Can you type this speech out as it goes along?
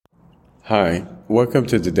Hi, welcome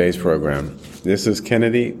to today's program. This is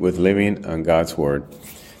Kennedy with Living on God's Word.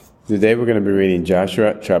 Today we're going to be reading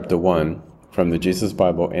Joshua chapter 1 from the Jesus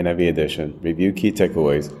Bible NIV edition, review key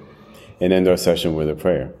takeaways, and end our session with a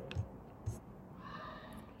prayer.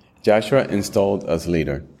 Joshua installed as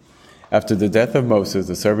leader. After the death of Moses,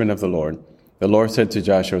 the servant of the Lord said to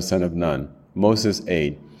Joshua, son of Nun, Moses'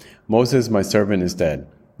 aide, Moses, my servant, is dead.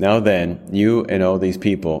 Now then, you and all these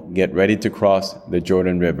people get ready to cross the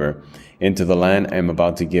Jordan River into the land I am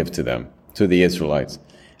about to give to them, to the Israelites.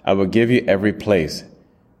 I will give you every place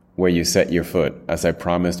where you set your foot, as I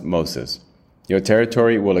promised Moses. Your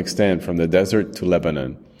territory will extend from the desert to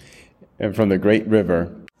Lebanon, and from the great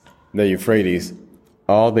river, the Euphrates,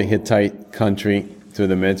 all the Hittite country to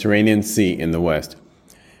the Mediterranean Sea in the west.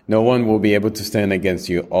 No one will be able to stand against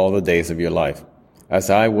you all the days of your life. As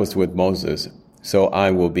I was with Moses, so I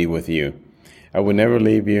will be with you. I will never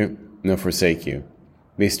leave you nor forsake you.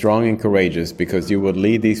 Be strong and courageous, because you will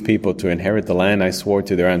lead these people to inherit the land I swore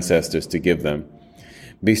to their ancestors to give them.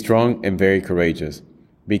 Be strong and very courageous.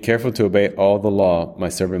 Be careful to obey all the law my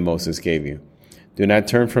servant Moses gave you. Do not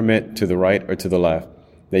turn from it to the right or to the left,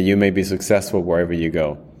 that you may be successful wherever you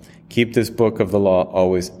go. Keep this book of the law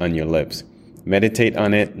always on your lips. Meditate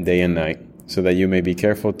on it day and night, so that you may be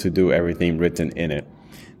careful to do everything written in it.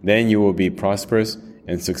 Then you will be prosperous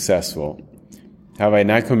and successful. Have I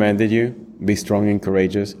not commanded you? Be strong and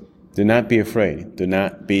courageous. Do not be afraid. Do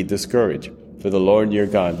not be discouraged, for the Lord your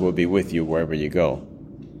God will be with you wherever you go.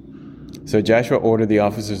 So Joshua ordered the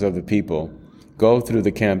officers of the people, go through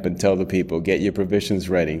the camp and tell the people, get your provisions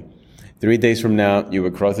ready. 3 days from now, you will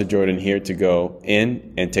cross the Jordan here to go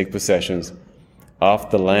in and take possessions of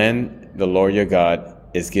the land the Lord your God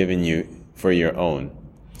is giving you for your own.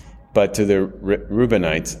 But to the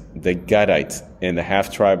Reubenites, the Gadites, and the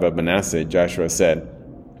half-tribe of Manasseh, Joshua said,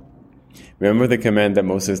 remember the command that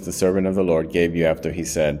Moses, the servant of the Lord, gave you after he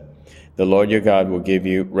said, the Lord your God will give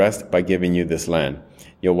you rest by giving you this land.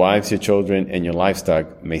 Your wives, your children, and your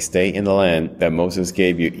livestock may stay in the land that Moses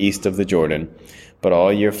gave you east of the Jordan, but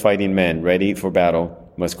all your fighting men ready for battle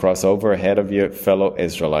must cross over ahead of your fellow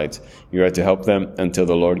Israelites. You are to help them until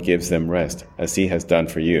the Lord gives them rest, as he has done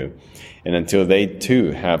for you, and until they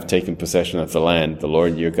too have taken possession of the land the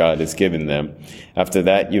Lord your God is giving them. After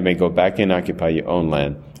that you may go back and occupy your own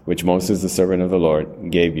land, which Moses the servant of the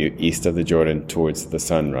Lord gave you east of the Jordan towards the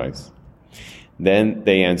sunrise. Then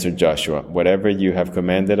they answered Joshua, whatever you have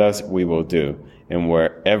commanded us, we will do, and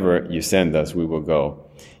wherever you send us, we will go.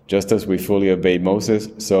 Just as we fully obeyed Moses,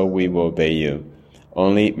 so we will obey you.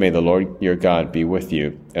 Only may the Lord your God be with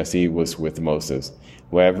you, as he was with Moses.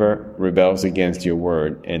 Whoever rebels against your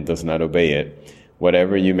word and does not obey it,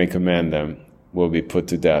 whatever you may command them, will be put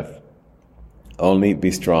to death. Only be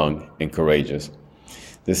strong and courageous.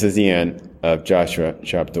 This is the end of Joshua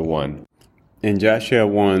chapter 1. In Joshua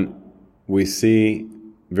 1, we see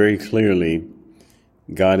very clearly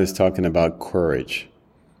God is talking about courage.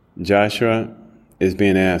 Joshua is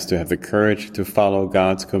being asked to have the courage to follow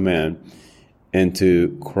God's command and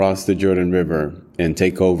to cross the Jordan River and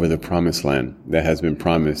take over the promised land that has been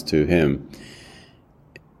promised to him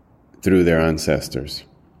through their ancestors.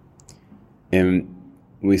 And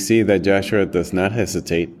we see that Joshua does not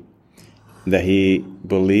hesitate, that he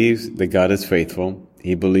believes that God is faithful,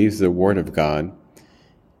 he believes the word of God,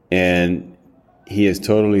 and he is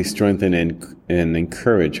totally strengthened and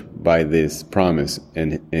encouraged by this promise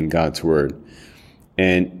in God's word.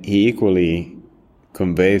 And he equally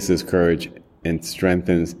conveys this courage and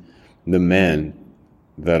strengthens the men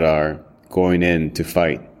that are going in to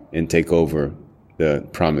fight and take over the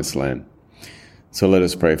promised land. So let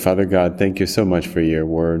us pray. Father God, thank you so much for your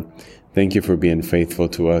word. Thank you for being faithful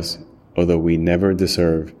to us, although we never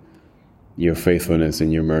deserve your faithfulness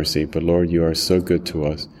and your mercy. But Lord, you are so good to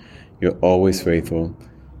us. You're always faithful.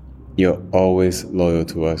 You're always loyal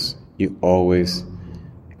to us. You always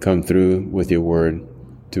come through with your word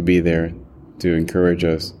to be there, to encourage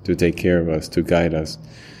us, to take care of us, to guide us.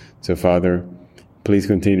 So Father, please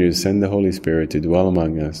continue to send the Holy Spirit to dwell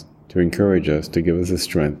among us, to encourage us, to give us the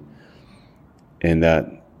strength, and that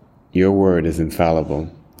your word is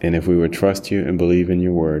infallible. And if we would trust you and believe in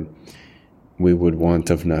your word, we would want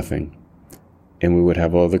of nothing, and we would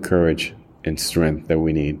have all the courage and strength that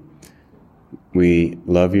we need. We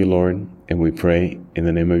love you, Lord, and we pray in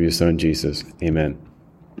the name of your Son, Jesus. Amen.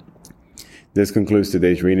 This concludes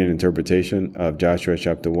today's reading and interpretation of Joshua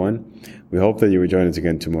chapter 1. We hope that you will join us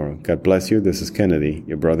again tomorrow. God bless you. This is Kennedy,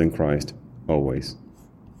 your brother in Christ, always.